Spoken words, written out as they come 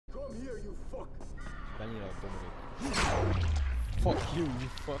Fuck you, you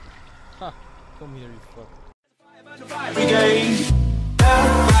fuck. Ha, come here, you fuck.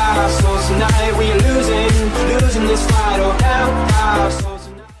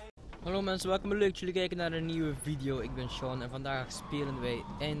 Hallo mensen, welkom bij leuk dat jullie kijken naar een nieuwe video. Ik ben Sean en vandaag spelen wij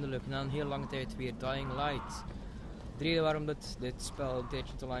eindelijk na een heel lange tijd weer Dying Light. De reden waarom dit spel een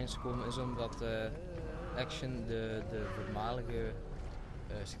tijdje te online is gekomen is omdat Action, de voormalige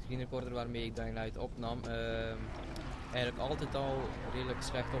screen recorder waarmee ik Dying Light opnam, eigenlijk altijd al redelijk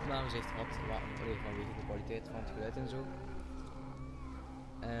slechte opnames heeft gehad, vanwege de kwaliteit van het geluid en zo.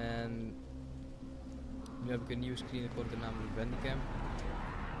 En nu heb ik een nieuwe screen recorder, namelijk Bedankt,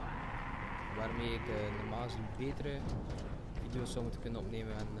 waarmee ik normaal gezien betere video's zou moeten kunnen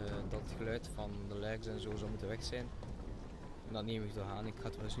opnemen en dat het geluid van de lags en zo zou moeten weg zijn. En dat neem ik toch aan. Ik ga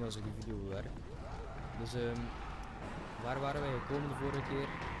het wel zien als ik die video bewerk. Dus waar waren wij gekomen de vorige keer?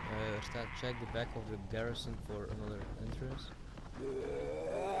 Er staat check the back of the garrison for another entrance.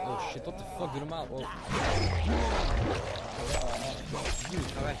 Oh shit, what the fuck, doe normaal. Oh. Dude,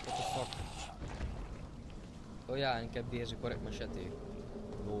 ga weg, what the fuck. Oh ja, en ik heb deze correct machete.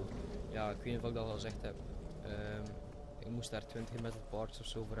 Lol. Ja, ik weet niet of ik dat al gezegd heb. Ik moest daar 20 metal parts of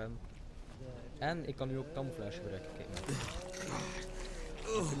zo voor hebben. En ik kan nu ook camouflage gebruiken, kijk maar.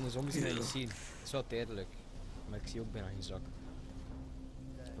 Ik kan de zombies niet zien. Het is wel tijdelijk. Maar ik zie ook bijna geen zak.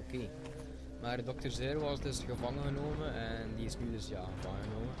 Oké. Maar Dr. Zero was dus gevangen genomen en die is nu dus ja, gevangen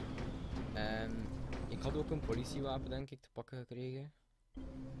genomen. En ik had ook een politiewapen denk ik te pakken gekregen.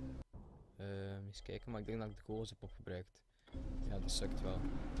 Eens kijken, maar ik denk dat ik de kogels heb opgebruikt. Ja, dat sukt wel.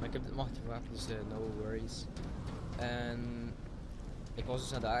 Maar ik heb dit machtige wapen, dus no worries. En ik was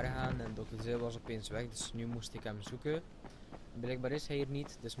dus naar daar gegaan en Dr. Zero was opeens weg, dus nu moest ik hem zoeken. Blijkbaar is hij hier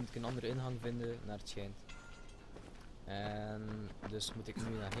niet, dus moet ik een andere ingang vinden, naar het schijnt. En dus moet ik nu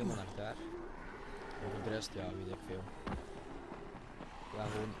helemaal naar daar. Over de rest, ja, weet ik veel. Ja,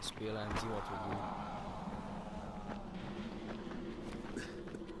 gewoon spelen en zien wat we doen.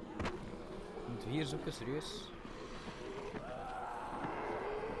 Moeten we hier zoeken, serieus?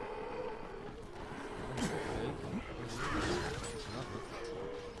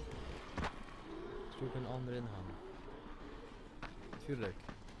 Zoek een andere ingang. Tuurlijk.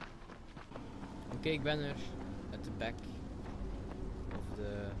 Oké, ik ben er. At the back of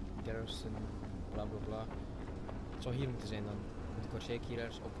the garrison, bla bla bla. Het zou hier moeten zijn dan. Moet ik waarschijnlijk hier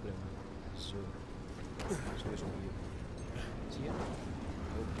ergens opklimmen. Zo. Sowieso hier. Zie je? Oh.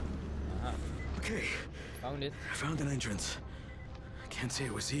 Aha. Okay. Found it. I found an entrance. Can't say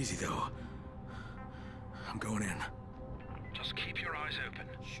it was easy though. I'm going in. Just keep your eyes open.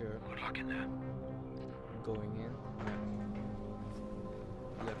 Sure. Good luck in there. Going in.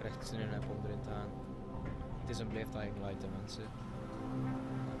 Ja, ik echt zin in heb om erin te gaan. Het is en blijft Dying Light, mensen.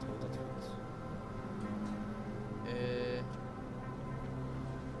 Dat wordt dat goed.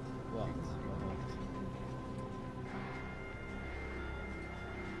 Wacht.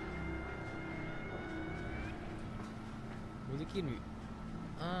 Moet ik hier nu?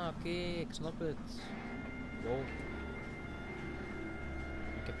 Ah, oké, ik snap het. Wow.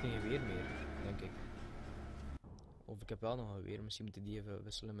 Ik heb geen geweer meer, denk ik. Of ik heb wel nog een geweer, misschien moet ik die even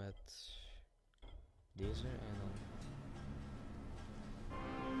wisselen met deze en dan.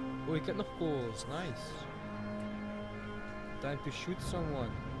 Oh, ik heb nog kogels, nice. Time to shoot someone,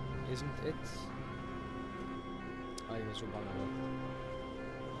 isn't it? Ah, je bent zo bang hoor.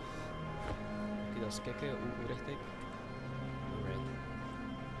 Oké, dat is kijken, hoe richt ik?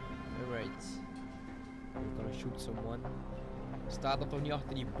 Alright. I'm gonna shoot someone. Staat dat toch niet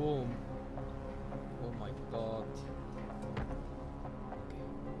achter die boom? Oh my god.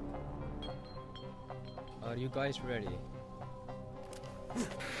 Are you guys ready?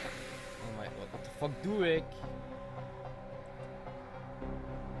 Oh my god, what the fuck doe ik?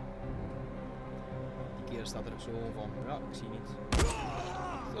 Die keer staat er ook zo van, ja, ik zie niet.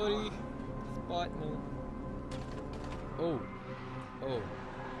 Sorry, spijt me. Oh. Oh.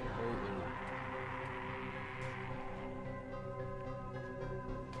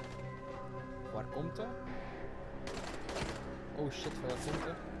 Waar komt dat? Oh shit, waar komt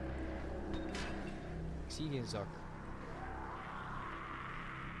dat? Ik zie geen zak.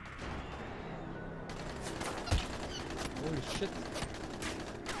 Holy shit.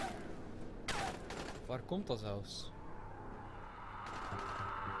 Waar komt dat zelfs?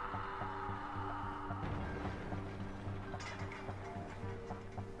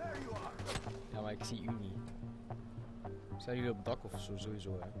 Ja, maar ik zie u niet. Zijn jullie op het dak of zo?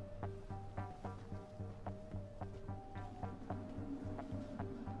 Sowieso, hè?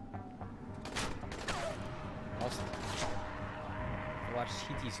 Gast. Waar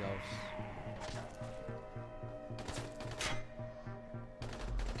schiet hij zelfs?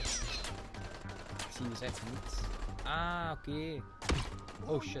 zie dus echt niet. Ah, oké.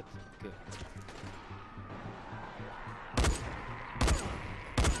 Oh shit, oké.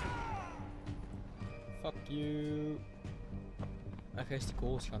 Fuck you. En ga eens die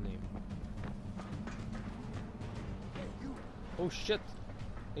kogels gaan nemen. Oh shit.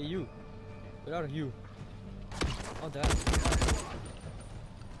 Hey you. Where are you? Oh daar.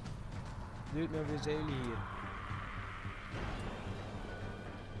 Dude, maar wie zijn jullie hier?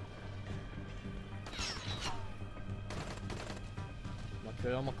 Maar ik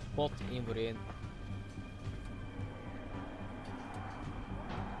wil allemaal kapot, één voor één.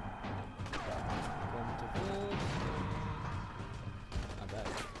 Kom te voet. Ah, daar.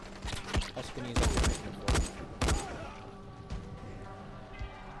 Als ik er niet eens even mee kan.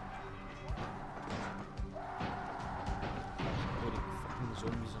 Oh, die fucking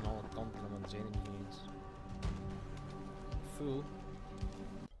zombies aan alle kanten, maar zijn er niet eens. Full.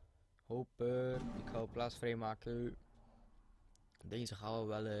 Hopper, ik ga een plaats vrijmaken. Deze gaan we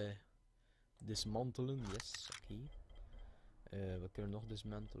wel dismantelen, yes, oké. We kunnen nog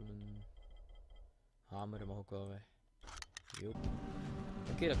dismantelen. Hamer mag ook wel weg. Joep.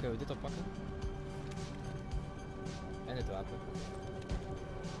 Oké, dan kunnen we dit oppakken. En het wapen.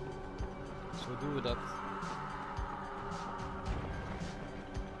 Zo doen we dat.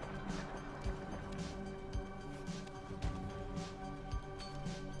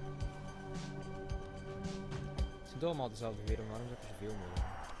 Het zijn allemaal dezelfde weer, waarom heb je zoveel nodig?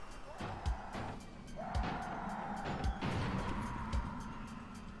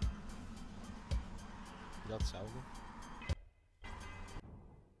 Datzelfde.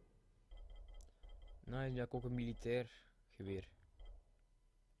 Nou, nu heb ik ook een militair geweer.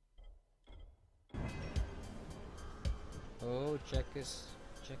 Oh, check eens.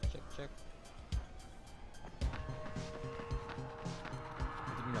 Check.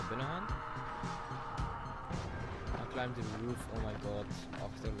 Moet ik nu naar binnen gaan? I climb the roof, oh my god.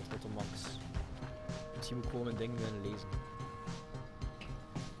 Achter ligt tot de max. Misschien moet ik gewoon mijn ding willen lezen.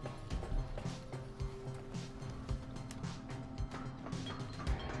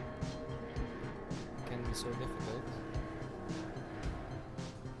 Can be so difficult.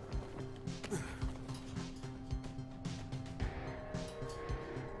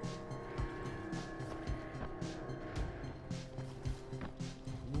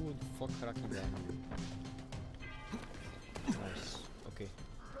 Hoe de fuck raak ik daar nu? Nice, oké.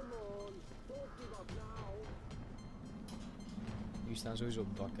 Die staan sowieso op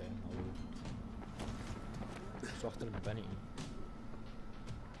het dak, hè. Hallo. Zo achter ben ik niet.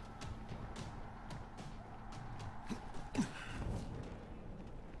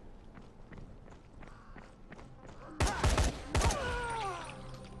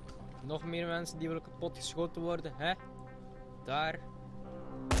 Nog meer mensen die willen kapot geschoten worden, hè? Daar.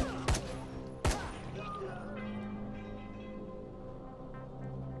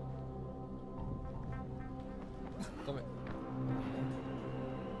 Kom maar.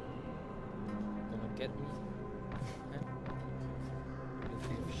 Kom maar, get me. Hè?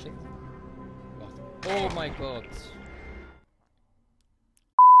 Shit. Wacht. Oh my god.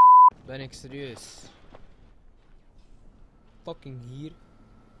 Ben ik serieus? Fucking hier.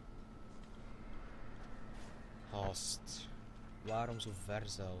 Haast. Waarom zo ver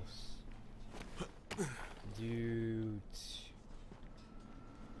zelfs? Dude.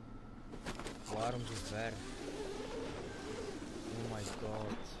 Waarom zo ver? Oh my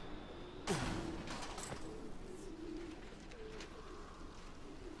god.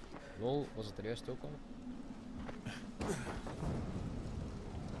 Lol, was het er juist ook al?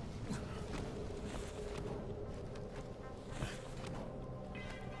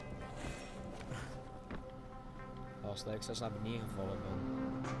 Als ik zelfs naar beneden gevallen ben.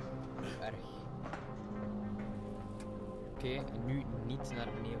 Erg. Oké, en nu niet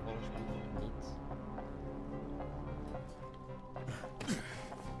naar beneden vallen, alsjeblieft. Niet.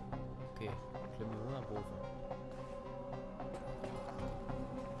 Oké, klim nu naar boven.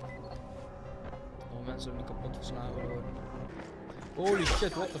 Nog mensen zullen niet kapot geslagen worden. Holy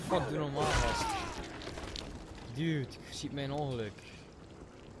shit, what the fuck, doe normaal vast. Dude, je ziet mijn ongeluk.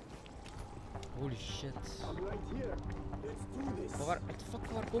 Holy shit. Maar what the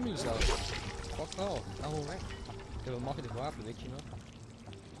fuck, waar kom je zelf? Fuck off, ga gewoon weg. Ik heb een machtig wapen, weet je nog?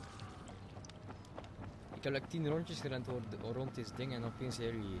 Ik heb like 10 rondjes gerend rond dit ding en opeens zijn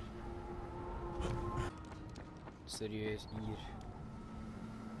jullie hier. Serieus, hier.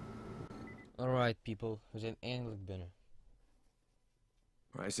 Alright people, we zijn eindelijk binnen.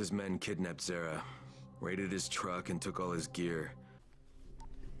 Rice's men kidnapped Zara, raided his truck and took all his gear.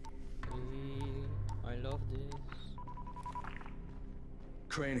 I love this.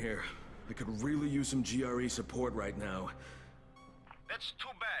 Crane here. I could really use some GRE support right now. That's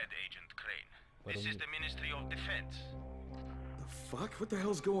too bad, Agent Crane. This is the Ministry of Defense. The fuck? What the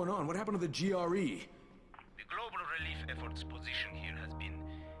hell's going on? What happened to the GRE? The global relief effort's position here has been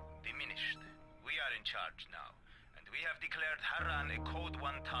diminished. We are in charge now, and we have declared Harran a Code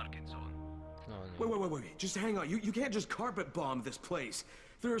 1 target zone. Oh, no. Wait. Just hang on. You can't just carpet bomb this place.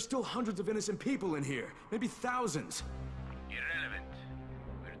 There are still hundreds of innocent people in here. Maybe thousands. Irrelevant.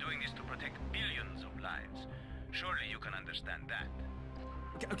 We're doing this to protect billions of lives. Surely you can understand that.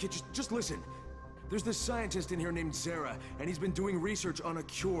 Okay, just listen. There's this scientist in here named Zara, and he's been doing research on a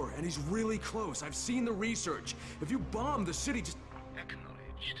cure, and he's really close. I've seen the research. If you bomb the city, just...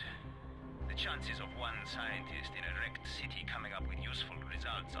 Acknowledged. The chances of one scientist in a wrecked city coming up with useful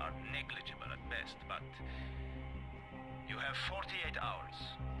results are negligible at best, but... You have 48 hours.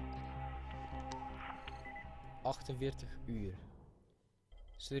 48 uur.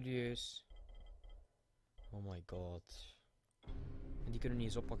 Serieus? Oh my god. En die kunnen niet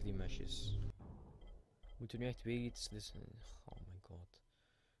eens oppakken, die mesjes. Moeten we nu echt weer iets... Oh my god.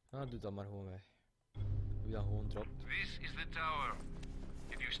 Nou, doe dat maar gewoon weg. Doe dat gewoon dropt. This is the tower.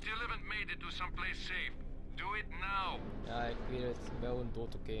 If you still haven't made it to someplace safe, do it now. Ja, ik weet het. Ik ben gewoon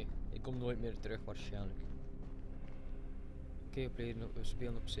dood, oké. Ik kom nooit meer terug, waarschijnlijk. Oké, we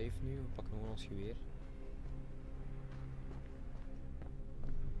spelen op safe nu. We pakken gewoon ons geweer.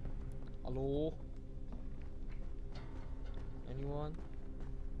 Hallo? Anyone?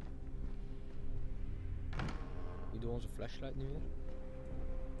 Wie doet onze flashlight nu weer?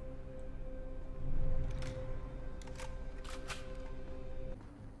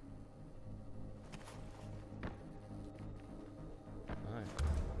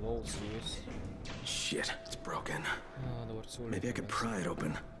 Lol, serieus. Shit, it's broken. Ah, dat wordt zo Maybe I could pry it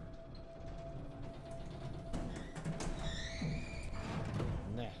open.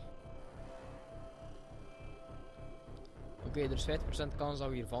 Nee. Oké, er is 50% kans dat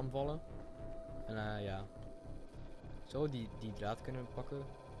we hiervan vallen. En ja. Zou die draad kunnen pakken?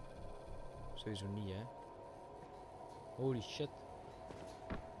 Sowieso niet, hè. Holy shit.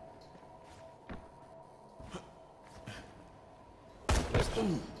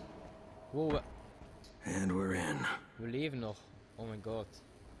 Wow, And we're in. we leven nog. Oh my god.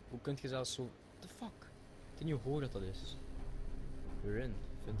 Hoe kunt je zelfs zo... What the fuck? Ik weet niet hoe hoog dat is. We're in,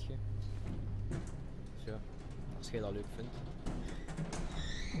 vind je? Dus ja, als jij dat leuk vindt.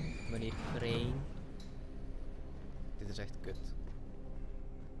 Meneer Crane. Dit is echt kut.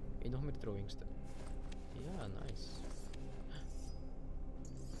 Eén nog meer trouwingste. Ja, nice.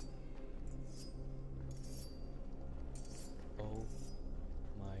 Oh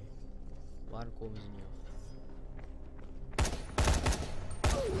my. Waarom komen ze niet af?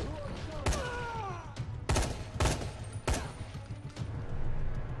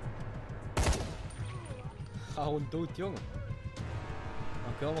 Ga gewoon dood, jongen.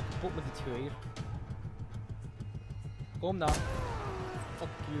 Dan kun je allemaal kapot met dit geweer. Kom dan. Fuck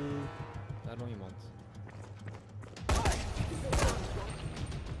you. Daar nog iemand.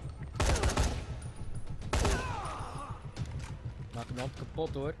 Maak hem dan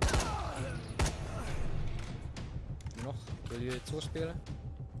kapot hoor. Nog, willen jullie het zo spelen?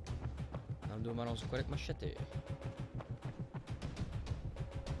 Dan doen we maar onze correct machete.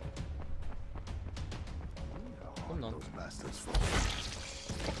 Kom dan.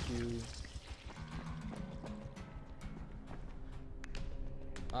 Fuck you.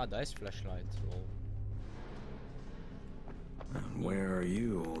 Ah, dat is flashlight. Lol. And where are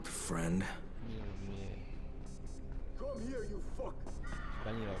you, old friend? Nee. Come here, you fuck! Ik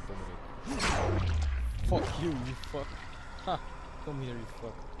ben hier al, kom erin. Fuck you, you fuck. Ha, kom hier, you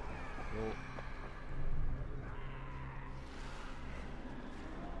fuck. Yo.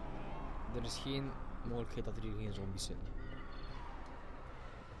 Er is geen mogelijkheid dat er hier geen zombies zitten.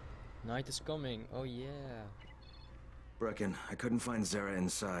 Night is coming, oh yeah. Brecken, I couldn't find Zara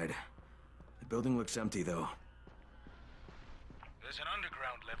inside. The building looks empty, though. There's an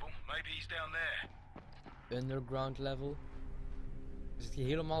underground level. Maybe he's down there. Underground level. Is het hier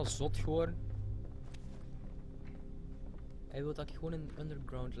helemaal zot geworden? Hij wil dat ik gewoon een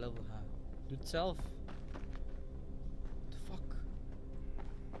underground level ga. Doe het zelf. What the fuck?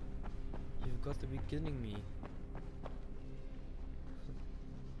 You've got to be kidding me.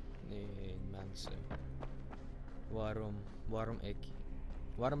 Nee, mensen. Waarom ik?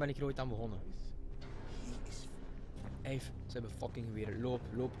 Waarom ben ik er ooit aan begonnen? Ze hebben fucking geweren. Loop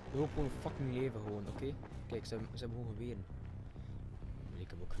gewoon een fucking leven gewoon, oké? Kijk, ze hebben gewoon geweren. Ik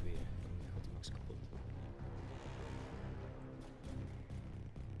heb ook geweren. Oh mijn god, die maakt kapot.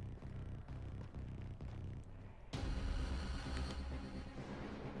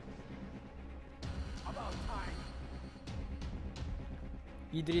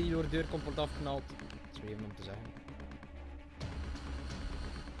 Iedereen die door de deur komt wordt afgeknald. Dat is even om te zeggen.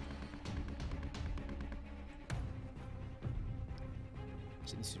 Ik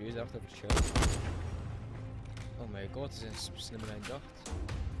zit niet serieus achter verschuilen. Oh my god, ze zijn slimmer dan ik dacht.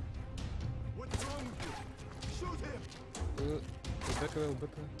 Bukken,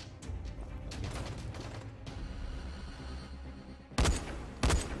 bukken.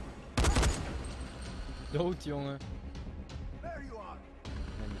 Dood, jongen.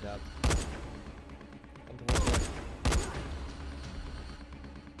 Inderdaad. Komt er wel weer.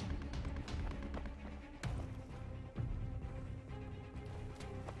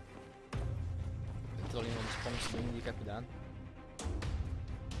 Dit is al een van de spannendste dingen die ik heb gedaan.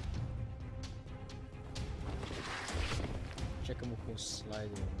 Check hem ook gewoon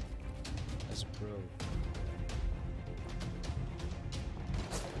sliden. As pro.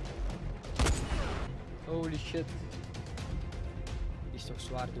 Holy shit. Die is toch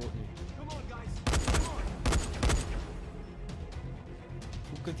zwaar dood nu.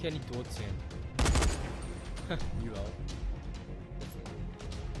 Hoe kunt jij niet dood zijn? Nu wel.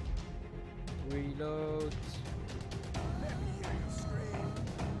 Reload.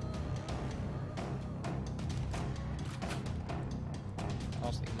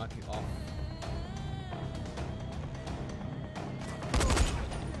 Als ik maak u af.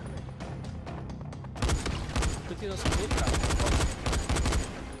 Kunt hij dat zo doodgaan?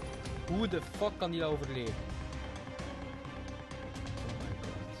 Hoe de fuck kan die dat overleven? Oh my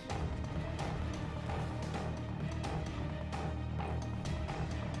god.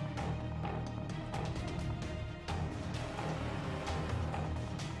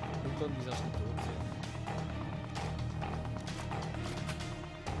 Hoe kan die zelfs niet dood zijn?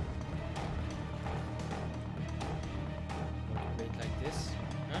 Wait like this?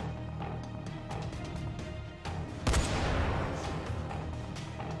 Huh?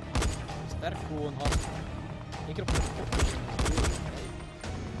 Sterf gewoon af. Ik heb op de kop. Ik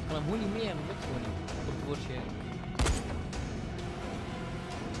kan hem gewoon niet mee hebben, lukt gewoon niet. Op het woordje.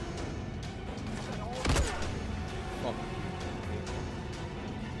 Fuck.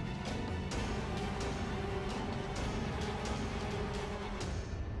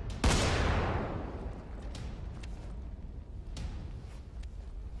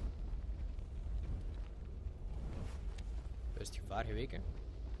 Is het gevaar geweken?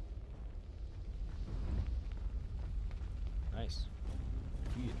 Nice.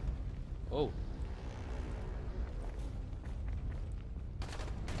 4. Oh.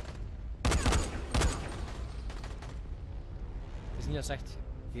 Het is niet dat ze echt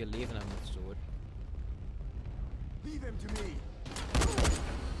veel leven hebben of zo hoor. Leave him to me.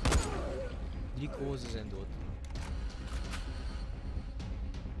 3 kozen zijn dood.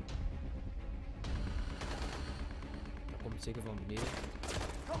 Dat komt zeker van beneden.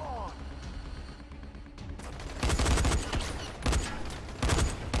 Come on.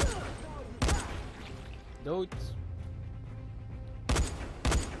 Dood.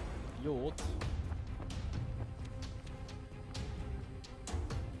 Jood.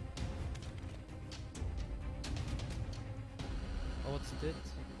 Oh, wat is dit?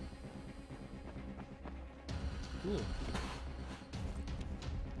 Cool.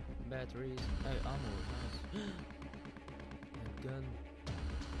 Batteries. Hey, ammo. Nice. Een gun.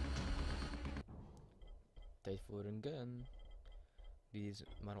 Tijd voor een gun. Die is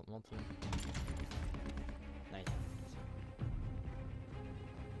maar ontmantelen. Nice.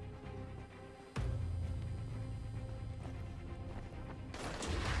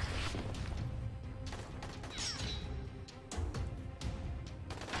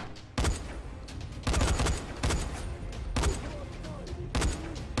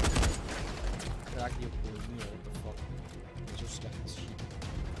 Raak die ook gewoon niet, what the fuck. Dat is zo slecht als shit.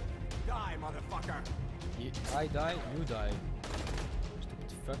 Die, motherfucker. I die, you die.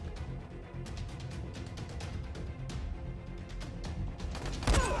 Stupid fuck.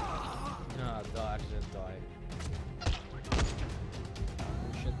 Ja, daar zit die.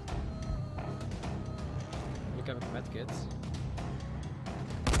 Oh shit. Ik heb een medkit.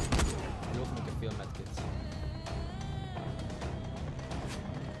 Geloof me, ik heb veel medkits.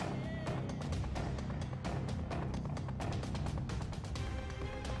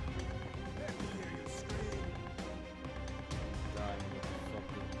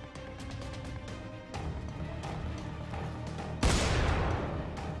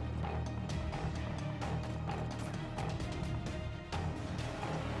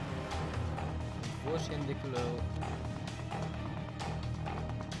 Geen dikke lul.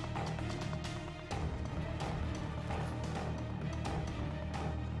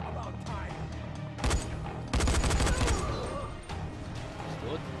 About time. Is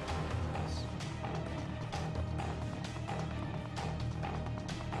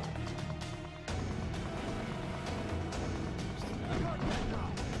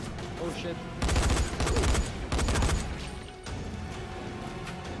shit.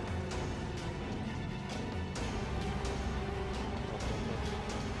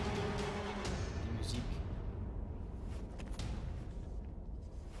 Die muziek.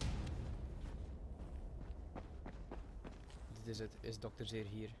 Dit is het. Is dokter Zeer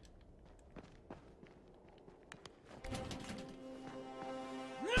hier?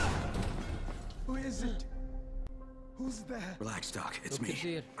 Who is it? Who's there? Relax, Doc. It's Dokter me.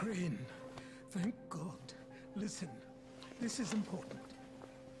 Zeer. Crane. Thank God. Listen, this is important.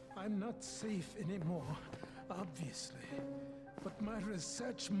 I'm not safe anymore, obviously. But my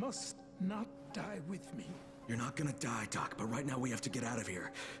research must not die with me. You're not gonna die, Doc, but right now we have to get out of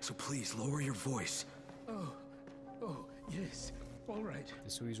here. So please, lower your voice. Oh, yes. All right. Dit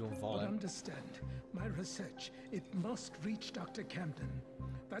is sowieso een val, But hè. understand, my research, it must reach Dr. Camden.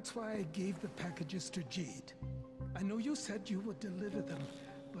 That's why I gave the packages to Jade. I know you said you would deliver them,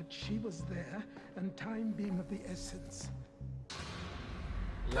 but she was there, and time being of the essence.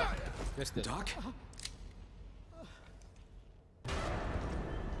 Ja, ik wist het. Doc?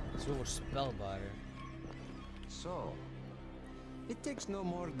 Zo voorspelbaar, hè. So, it takes no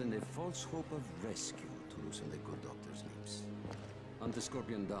more than a false hope of rescue to loosen the good doctor's lips. Hunt the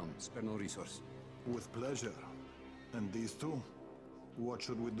Scorpion down, spare no resource. With pleasure. And these two? What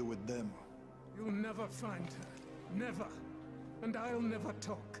should we do with them? You'll never find her. Never. And I'll never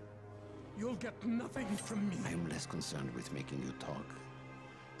talk. You'll get nothing from me. I am less concerned with making you talk,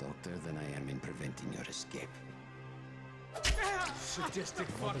 Doctor, than I am in preventing your escape. Sadistic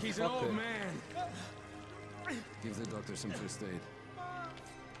fuck, he's an old man. Give the doctor some first aid.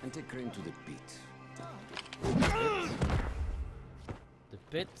 And take Crane to the pit. De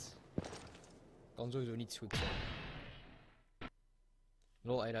pit kan sowieso niet goed zijn.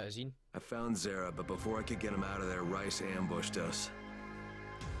 Lol, heb je dat gezien? I found Zara, but before I could get him out of there, Rice ambushed us.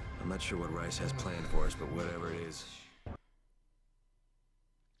 I'm not sure what Rice has planned for us, but whatever it is.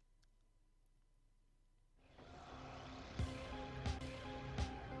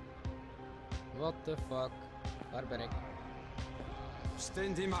 What the fuck? Waar ben ik?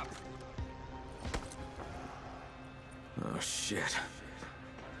 Stand him up. Oh shit.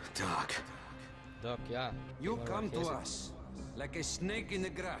 Doc. Doc, ja. You Maar come waar to jij zit. us like a snake in the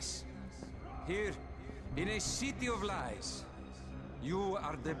grass. Here, in a city of lies. You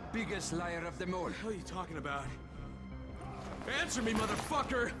are the biggest liar of them all. What are you talking about? Answer me,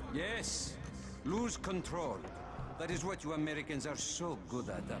 motherfucker! Yes, lose control. That is what you Americans are so good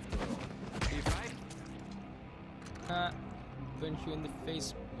at, after all. If I... Ha! Punch you in the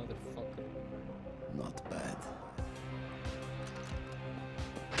face, motherfucker. Not bad.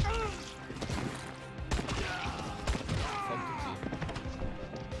 Fuck doet hij?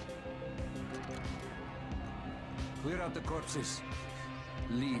 Clear out the corpses.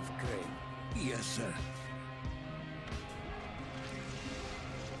 Leave Crane. Yes, sir.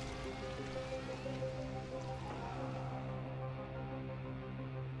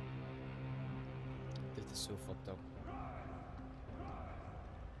 Dit is zo fucked up.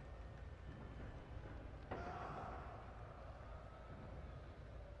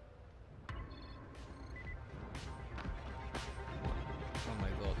 Oh my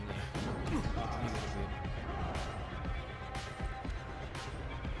god, nee. Laat het niet meer gebeuren.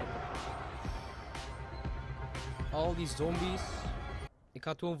 Al die zombies. Ik ga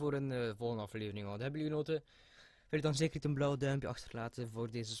het gewoon voor een volgende aflevering houden. Hebben jullie genoten? Wil je dan zeker een blauw duimpje achterlaten voor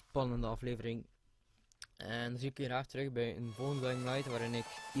deze spannende aflevering. En dan zie ik je graag terug bij een volgende Dying Light waarin ik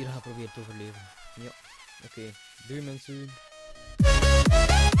hier ga proberen te overleven. Ja, oké. Doei mensen.